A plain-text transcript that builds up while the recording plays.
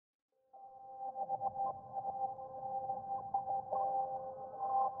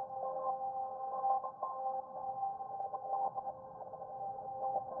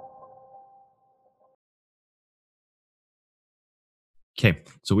Okay,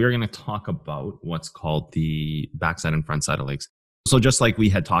 so we are going to talk about what's called the backside and front side of legs. So just like we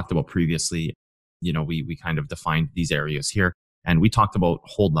had talked about previously, we kind of defined these areas here, and we talked about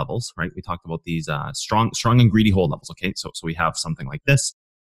hold levels, right? We talked about these strong and greedy hold levels. Okay, so we have something like this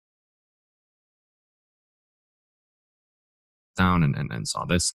down and saw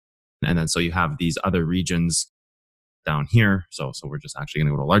this, and then so you have these other regions down here. So we're just actually going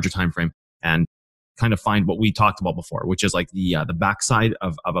to go to a larger time frame and kind of find what we talked about before, which is like the backside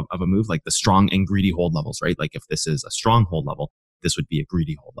of a move, like the strong and greedy hold levels, right? Like if this is a strong hold level, this would be a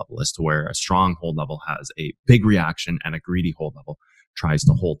greedy hold level, as to where a strong hold level has a big reaction and a greedy hold level tries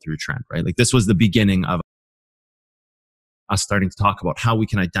to hold through trend, right? Like this was the beginning of us starting to talk about how we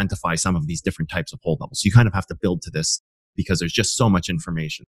can identify some of these different types of hold levels. So you kind of have to build to this because there's just so much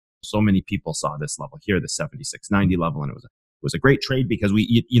information. So many people saw this level here, the 76.90 level, and it was a great trade because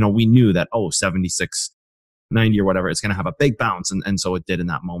we knew that 76.90 or whatever, it's going to have a big bounce, and so it did in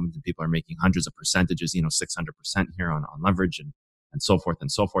that moment. And people are making hundreds of percentages, 600% here on leverage and so forth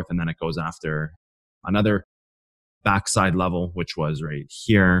and so forth. And then it goes after another backside level, which was right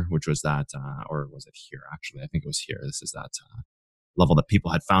here, which was that, or was it here? Actually, I think it was here. This is that level that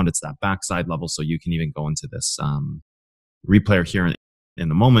people had found. It's that backside level. So you can even go into this replayer here in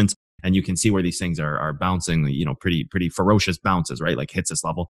the moment, and you can see where these things are bouncing, pretty ferocious bounces, right? Like hits this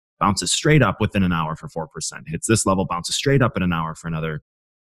level, bounces straight up within an hour for 4%, hits this level, bounces straight up in an hour for another,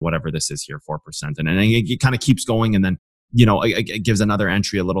 whatever this is here, 4%. And then it kind of keeps going. And then, it gives another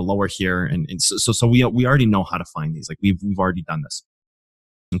entry a little lower here. And so we already know how to find these. Like we've already done this.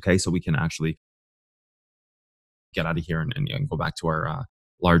 Okay. So we can actually get out of here and go back to our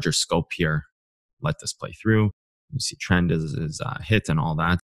larger scope here. Let this play through. You see trend is hit and all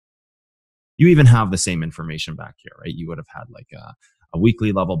that. You even have the same information back here, right? You would have had like a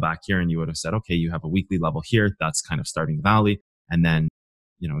weekly level back here, and you would have said, okay, you have a weekly level here. That's kind of starting the valley. And then,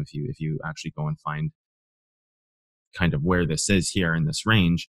 if you actually go and find kind of where this is here in this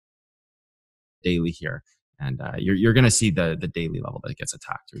range, daily here, and you're going to see the daily level that gets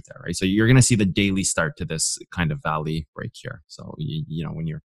attacked right there, right? So you're going to see the daily start to this kind of valley break here. So, when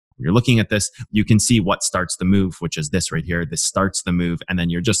you're looking at this, you can see what starts the move, which is this right here. This starts the move, and then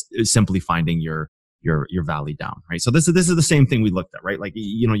you're just simply finding your valley down, right? So this is the same thing we looked at, right? Like,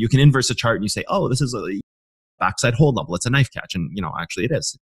 you can inverse a chart and you say, oh, this is a backside hold level. It's a knife catch. And, actually it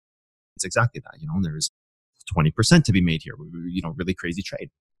is. It's exactly that, and there's 20% to be made here. Really crazy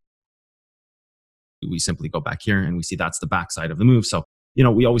trade. We simply go back here and we see that's the backside of the move. So,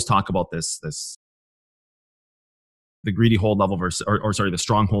 we always talk about this, the greedy hold level versus, the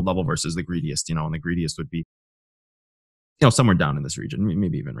strong hold level versus the greediest, and the greediest would be, somewhere down in this region,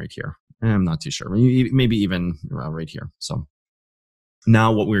 maybe even right here. I'm not too sure. Maybe even right here. So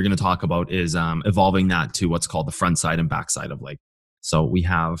now what we're going to talk about is evolving that to what's called the front side and backside of leg. So we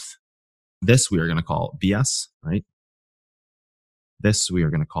have this we are going to call BS, right? This we are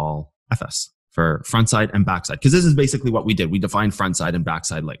going to call FS for front side and backside, because this is basically what we did. We defined front side and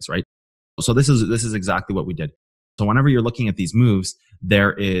backside legs, right? So this is exactly what we did. So whenever you're looking at these moves,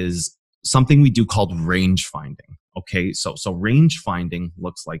 there is something we do called range finding. Okay, so range finding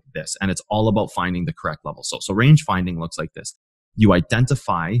looks like this, and it's all about finding the correct level. So range finding looks like this. You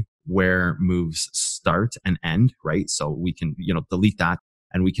identify where moves start and end, right? So we can, delete that,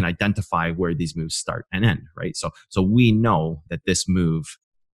 and we can identify where these moves start and end, right? So we know that this move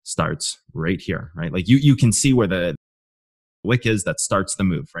starts right here, right? Like you can see where the wick is that starts the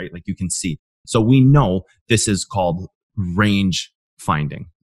move, right? Like you can see. So we know this is called range finding.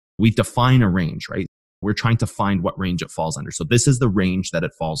 We define a range, right? We're trying to find what range it falls under. So this is the range that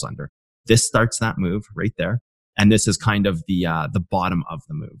it falls under. This starts that move right there. And this is kind of the bottom of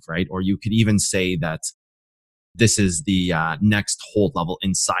the move, right? Or you could even say that this is the next hold level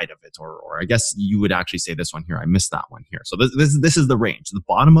inside of it. Or I guess you would actually say this one here. I missed that one here. So this is the range, the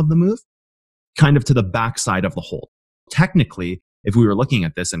bottom of the move, kind of to the backside of the hold. Technically, if we were looking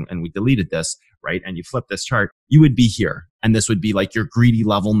at this and we deleted this, right, and you flip this chart, you would be here. And this would be like your greedy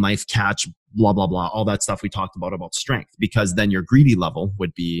level, knife catch, blah, blah, blah, all that stuff we talked about strength, because then your greedy level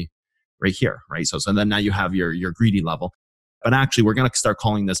would be right here, right? So then now you have your greedy level. But actually, we're going to start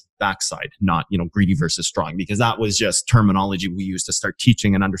calling this backside, not, greedy versus strong, because that was just terminology we used to start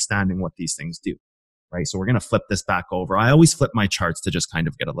teaching and understanding what these things do, right? So we're going to flip this back over. I always flip my charts to just kind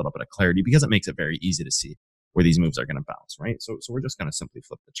of get a little bit of clarity, because it makes it very easy to see where these moves are going to bounce, right? So we're just going to simply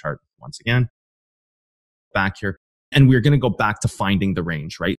flip the chart once again back here, and we're going to go back to finding the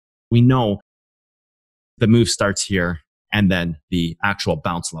range, right? We know the move starts here, and then the actual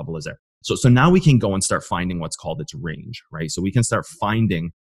bounce level is there. So now we can go and start finding what's called its range, right? So we can start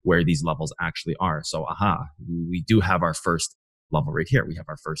finding where these levels actually are. So we do have our first level right here. We have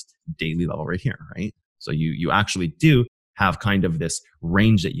our first daily level right here, right? So you actually do have kind of this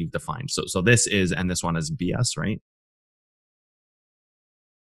range that you've defined. So this is, and this one is BS, right?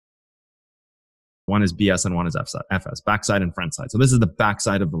 One is BS and one is FS, backside and front side. So this is the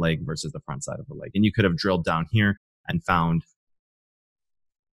backside of the leg versus the front side of the leg. And you could have drilled down here and found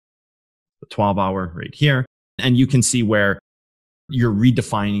the 12-hour right here. And you can see where you're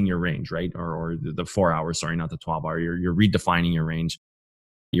redefining your range, right? Or the 4 hours, sorry, not the 12-hour. You're redefining your range.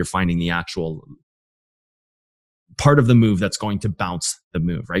 You're finding the actual part of the move that's going to bounce the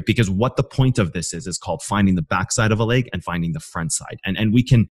move, right? Because what the point of this is called finding the backside of a leg and finding the front side. And we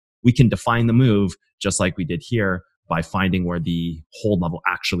can define the move just like we did here by finding where the hold level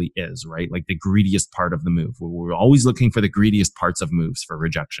actually is, right? Like the greediest part of the move. We're always looking for the greediest parts of moves for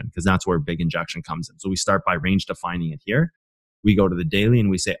rejection because that's where big injection comes in. So we start by range defining it here. We go to the daily and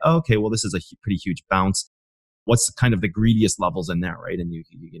we say, oh, okay, well, this is a pretty huge bounce. What's kind of the greediest levels in there, right? And you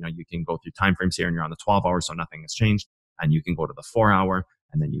can go through timeframes here and you're on the 12 hours, so nothing has changed. And you can go to the 4 hour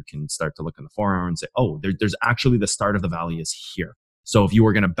and then you can start to look in the 4 hour and say, oh, there's actually the start of the valley is here. So if you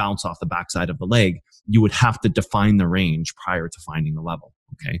were going to bounce off the backside of the leg, you would have to define the range prior to finding the level.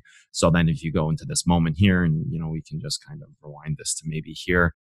 Okay. So then if you go into this moment here and, we can just kind of rewind this to maybe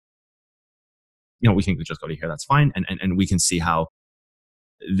here, we can just go to here. That's fine. And we can see how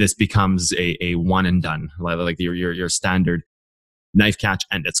this becomes a one and done, like your standard knife catch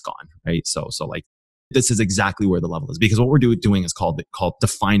and it's gone. Right. So like this is exactly where the level is because what we're doing is called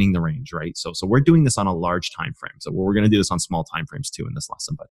defining the range, right? So we're doing this on a large time frame. So we're going to do this on small time frames too in this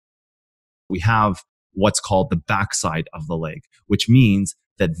lesson, but we have what's called the backside of the leg, which means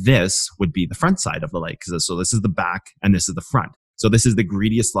that this would be the front side of the leg. So this is the back and this is the front. So this is the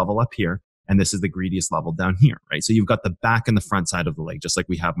greediest level up here and this is the greediest level down here, right? So you've got the back and the front side of the leg, just like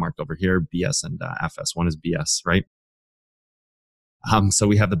we have marked over here, BS and FS. One is BS, right? So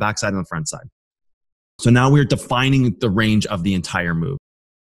we have the backside and the front side. So now we're defining the range of the entire move.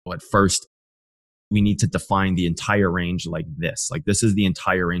 Well, at first, we need to define the entire range like this. Like this is the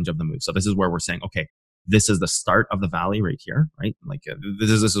entire range of the move. So this is where we're saying, okay, this is the start of the valley right here, right? Like this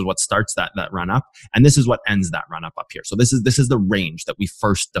is what starts that run up, and this is what ends that run up here. So this is the range that we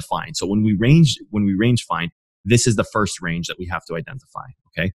first define. So when we range find, this is the first range that we have to identify.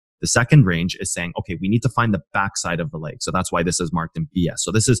 Okay. The second range is saying, okay, we need to find the backside of the leg. So that's why this is marked in BS.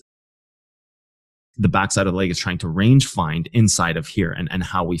 So this is the backside of the leg is trying to range find inside of here and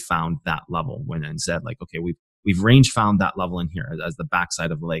how we found that level when and said like, okay, we've range found that level in here as the backside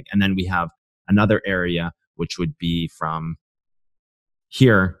of the leg. And then we have another area, which would be from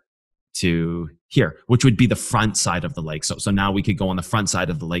here to here, which would be the front side of the leg. So now we could go on the front side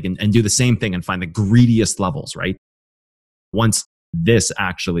of the leg and do the same thing and find the greediest levels, right? Once this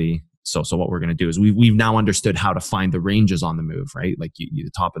actually, so what we're going to do is we've now understood how to find the ranges on the move, right? Like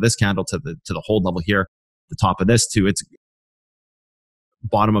the top of this candle to the hold level here, the top of this to its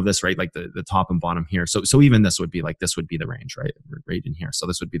bottom of this, right? Like the top and bottom here. So even this would be like, this would be the range, right? Right in here. So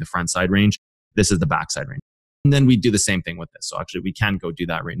this would be the front side range. This is the backside range. And then we do the same thing with this. So actually we can go do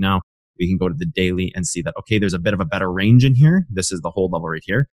that right now. We can go to the daily and see that, okay, there's a bit of a better range in here. This is the hold level right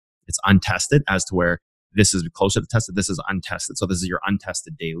here. It's untested as to where this is closer to tested. This is untested. So this is your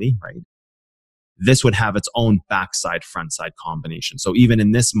untested daily, right? This would have its own backside, front side combination. So even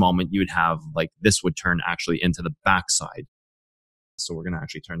in this moment, you would have like, this would turn actually into the backside. So we're going to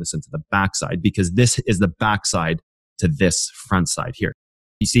actually turn this into the backside because this is the backside to this front side here.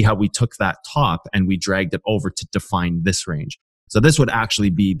 You see how we took that top and we dragged it over to define this range. So this would actually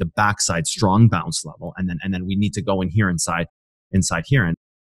be the backside strong bounce level. And then we need to go in here inside here and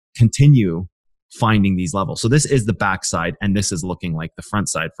continue finding these levels. So this is the backside and this is looking like the front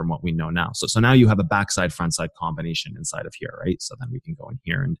side from what we know now. So now you have a backside front side combination inside of here, right? So then we can go in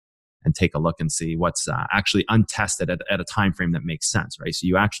here and take a look and see what's actually untested at a time frame that makes sense, right? So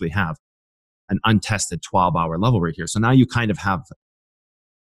you actually have an untested 12-hour level right here. So now you kind of have,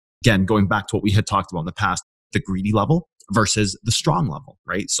 again, going back to what we had talked about in the past, the greedy level versus the strong level,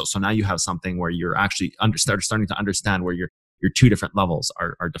 right? So now you have something where you're actually starting to understand where your two different levels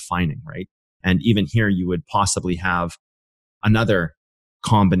are defining, right? And even here, you would possibly have another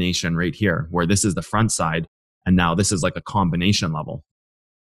combination right here where this is the front side. And now this is like a combination level,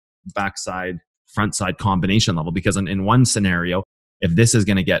 backside, front side combination level. Because in one scenario, if this is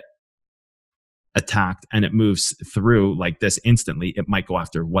going to get attacked and it moves through like this instantly, it might go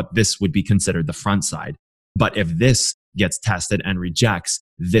after what this would be considered the front side. But if this gets tested and rejects,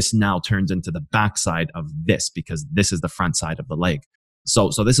 this now turns into the backside of this because this is the front side of the leg.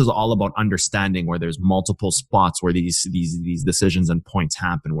 So this is all about understanding where there's multiple spots where these decisions and points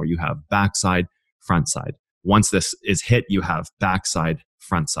happen, where you have backside, front side. once this is hit, you have backside,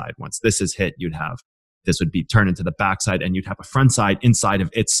 front side. Once this is hit, this would be turned into the backside, and you'd have a front side inside of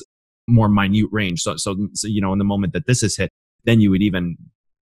its more minute range. So, in the moment that this is hit, then you would even,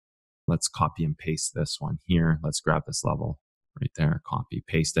 let's copy and paste this one here. Let's grab this level right there, copy,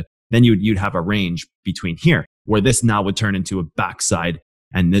 paste it. Then you'd have a range between here where this now would turn into a backside,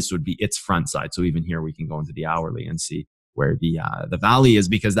 and this would be its front side. So even here we can go into the hourly and see where the valley is,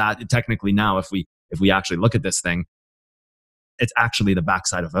 because that technically now, if we actually look at this thing, it's actually the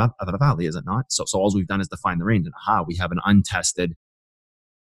backside of the valley, is it not? So all we've done is define the range, and we have an untested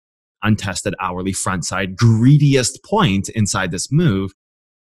hourly front side, greediest point inside this move,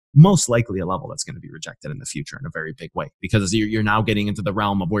 most likely a level that's going to be rejected in the future in a very big way, because you're now getting into the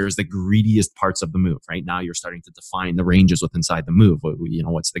realm of where's the greediest parts of the move, right? Now you're starting to define the ranges within inside the move.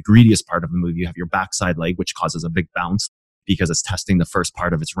 What's the greediest part of the move? You have your backside leg, which causes a big bounce because it's testing the first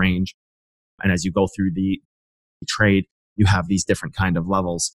part of its range. And as you go through the trade, you have these different kind of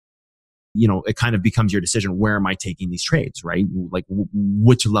levels. It kind of becomes your decision. Where am I taking these trades, right? Like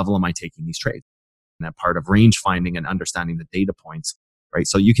which level am I taking these trades? And that part of range finding and understanding the data points, right?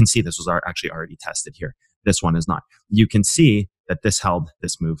 So you can see this was actually already tested here. This one is not. You can see that this held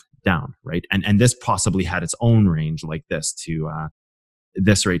this move down, right? And this possibly had its own range like this to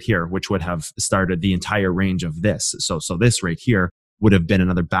this right here, which would have started the entire range of this. So this right here would have been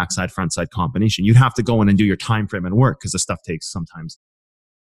another backside, front side combination. You'd have to go in and do your time frame and work, because this stuff takes sometimes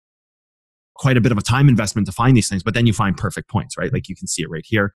quite a bit of a time investment to find these things, but then you find perfect points, right? Like you can see it right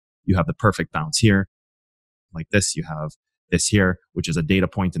here. You have the perfect bounce here. Like this, you have this here, which is a data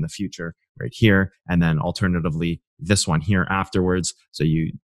point in the future right here. And then alternatively, this one here afterwards. So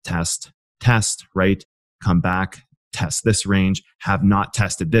you test, right? Come back, test this range, have not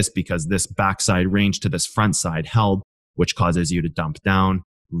tested this because this backside range to this front side held, which causes you to dump down,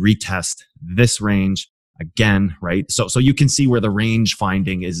 retest this range again, right? So you can see where the range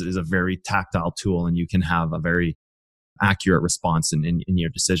finding is a very tactile tool, and you can have a very accurate response in your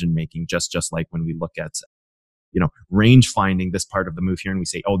decision making, just like when we look at range finding this part of the move here, and we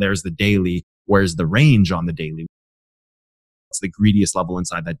say, oh, there's the daily. Where's the range on the daily? What's the greediest level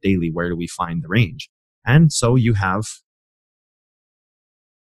inside that daily? Where do we find the range? And so you have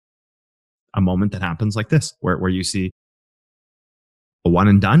a moment that happens like this, where you see a one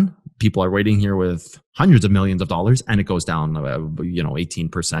and done. People are waiting here with hundreds of millions of dollars, and it goes down,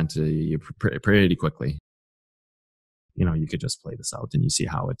 18% pretty quickly. You could just play this out and you see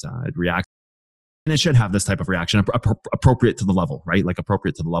how it reacts. And it should have this type of reaction appropriate to the level, right? Like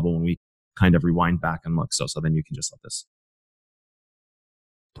appropriate to the level when we kind of rewind back and look. So then you can just let this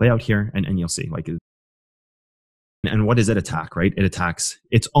play out here, and you'll see and what does it attack, right? It attacks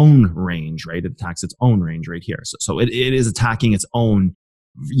its own range, right? It attacks its own range right here. So it is attacking its own,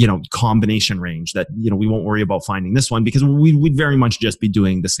 combination range that, we won't worry about finding this one, because we'd very much just be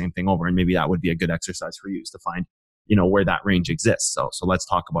doing the same thing over. And maybe that would be a good exercise for you, is to find, where that range exists. So let's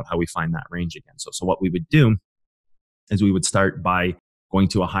talk about how we find that range again. So what we would do is we would start by going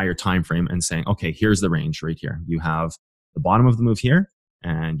to a higher time frame and saying, okay, here's the range right here. You have the bottom of the move here,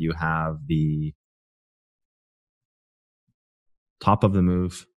 and you have the top of the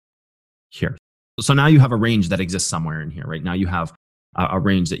move here. So now you have a range that exists somewhere in here, right? Now you have a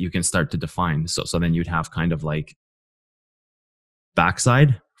range that you can start to define. So then you'd have kind of like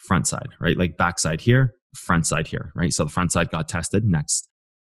backside, front side, right? Like backside here, front side here, right? So the front side got tested next,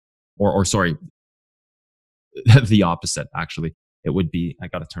 or sorry, the opposite, actually. It would be, I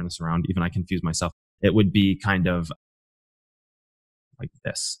got to turn this around. Even I confuse myself. It would be kind of like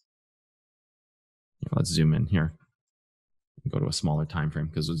this. Let's zoom in here. Go to a smaller time frame,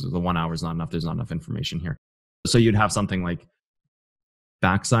 because the 1 hour is not enough. There's not enough information here. So you'd have something like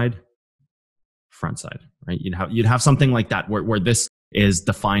backside, front side, right? You'd have something like that where this is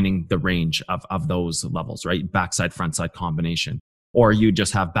defining the range of those levels, right? Backside, front side combination. Or you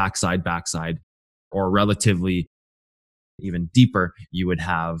just have backside, or relatively even deeper, you would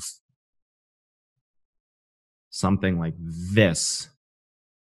have something like this.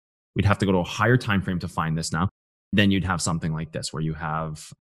 We'd have to go to a higher time frame to find this now. Then you'd have something like this, where you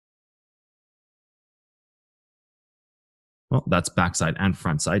have, well, that's backside and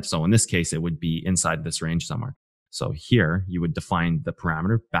front side. So in this case, it would be inside this range somewhere. So here you would define the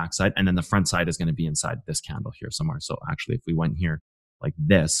parameter backside, and then the front side is going to be inside this candle here somewhere. So actually, if we went here like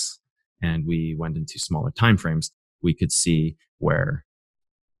this and we went into smaller time frames, we could see where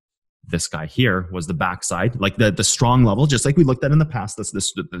this guy here was the backside, like the strong level, just like we looked at in the past. That's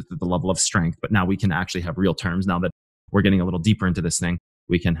the level of strength. But now we can actually have real terms. Now that we're getting a little deeper into this thing,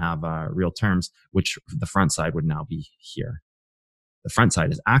 we can have real terms, which the front side would now be here. the front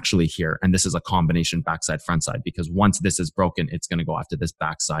side is actually here. And this is a combination backside, front side, because once this is broken, it's going to go after this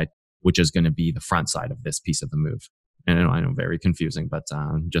backside, which is going to be the front side of this piece of the move. And I know very confusing, but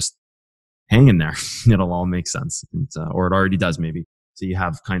just hang in there. It'll all make sense. Or it already does maybe. So you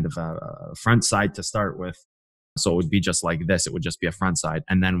have kind of a front side to start with. So it would be just like this. It would just be a front side.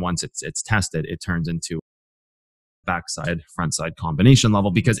 And then once it's tested, it turns into backside, front side combination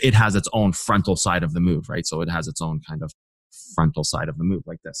level because it has its own frontal side of the move, right? So it has its own kind of frontal side of the move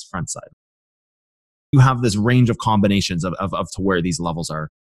like this, front side. You have this range of combinations of to where these levels are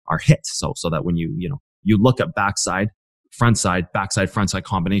hit. So that when you look at backside, front side, front side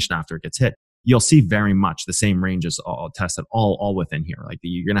combination after it gets hit, you'll see very much the same ranges all tested all within here. Like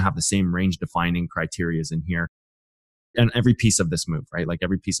you're going to have the same range defining criterias in here. And every piece of this move, right? Like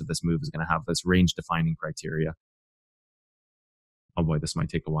every piece of this move is going to have this range defining criteria. Oh boy, this might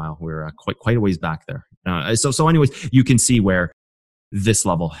take a while. We're quite a ways back there. So anyways, you can see where this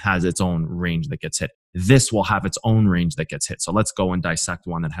level has its own range that gets hit. This will have its own range that gets hit. So let's go and dissect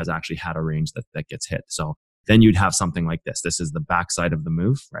one that has actually had a range that gets hit. So then you'd have something like this. This is the backside of the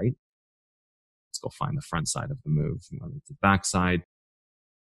move, right? Let's go find the front side of the move. The backside.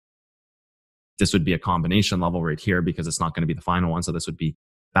 This would be a combination level right here because it's not going to be the final one. So this would be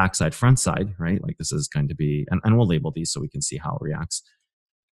backside, front side, right? Like this is going to be, and we'll label these so we can see how it reacts.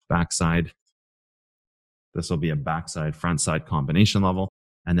 Backside. This will be a backside, front side combination level.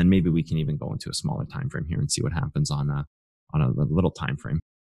 And then maybe we can even go into a smaller time frame here and see what happens on a little time frame.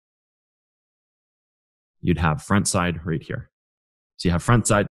 You'd have front side right here. So you have front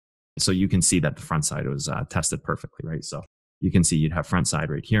side. So you can see that the front side was tested perfectly, right? So you can see you'd have front side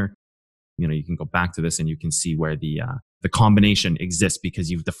right here. You can go back to this and you can see where the combination exists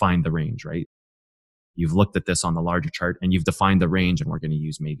because you've defined the range, right? You've looked at this on the larger chart and you've defined the range, and we're going to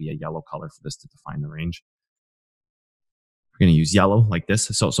use maybe a yellow color for this to define the range. We're going to use yellow like this.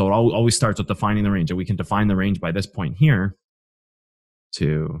 So it always starts with defining the range, and we can define the range by this point here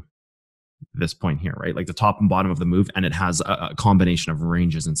to this point here, right? Like the top and bottom of the move, and it has a combination of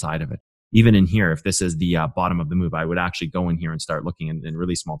ranges inside of it. Even in here, if this is the bottom of the move, I would actually go in here and start looking in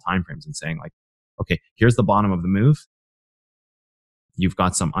really small time frames and saying like, okay, here's the bottom of the move. You've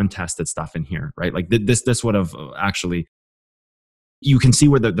got some untested stuff in here, right? Like this would have actually, you can see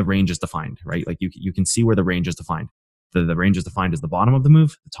where the range is defined, right? Like you can see where the range is defined. The range is defined as the bottom of the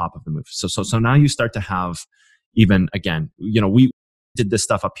move, the top of the move. So now you start to have even, again, we did this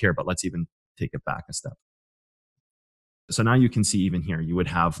stuff up here, but let's even take it back a step. So now you can see even here, you would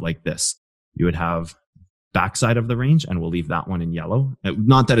have like this. You would have backside of the range, and we'll leave that one in yellow.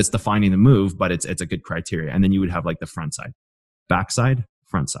 Not that it's defining the move, but it's a good criteria. And then you would have like the front side, backside,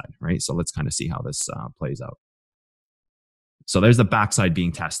 front side, right? So let's kind of see how this plays out. So there's the backside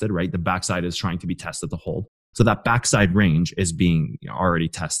being tested, right? The backside is trying to be tested to hold. So that backside range is being already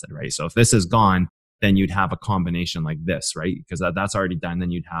tested, right? So if this is gone, then you'd have a combination like this, right? Because that's already done.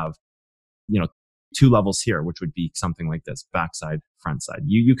 Then you'd have, two levels here, which would be something like this, backside, front side.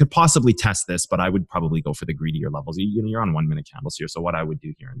 You could possibly test this, but I would probably go for the greedier levels. You're on 1 minute candles here. So what I would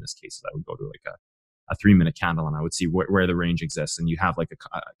do here in this case is I would go to like a 3 minute candle, and I would see where the range exists. And you have like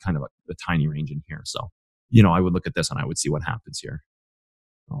a kind of a tiny range in here. So, I would look at this and I would see what happens here.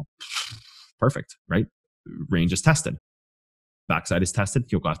 Oh, perfect, right? Range is tested. Backside is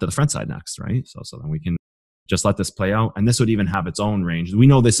tested. You'll go after the front side next, right? So then we can just let this play out. And this would even have its own range. We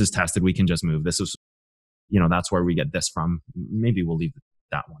know this is tested. We can just move. This is, that's where we get this from. Maybe we'll leave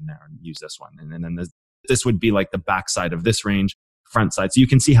that one there and use this one. And then this would be like the backside of this range, front side. So you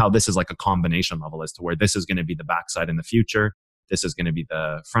can see how this is like a combination level as to where this is going to be the backside in the future. This is going to be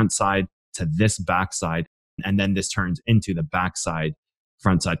the front side to this backside. And then this turns into the backside,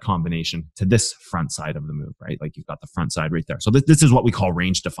 front side combination to this front side of the move, right? Like you've got the front side right there. So this is what we call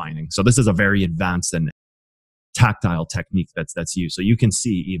range defining. So this is a very advanced and tactile technique that's used. So you can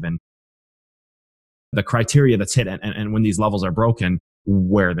see even the criteria that's hit and when these levels are broken,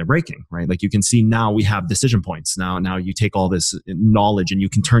 where they're breaking, right? Like you can see now we have decision points. Now you take all this knowledge and you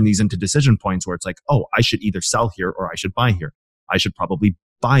can turn these into decision points where it's like, oh, I should either sell here or I should buy here. I should probably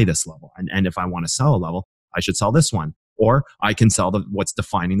buy this level. And if I want to sell a level, I should sell this one. Or I can sell what's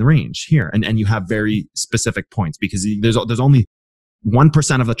defining the range here. And you have very specific points because there's only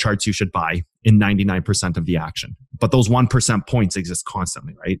 1% of the charts you should buy in 99% of the action. But those 1% points exist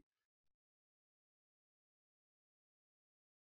constantly, right?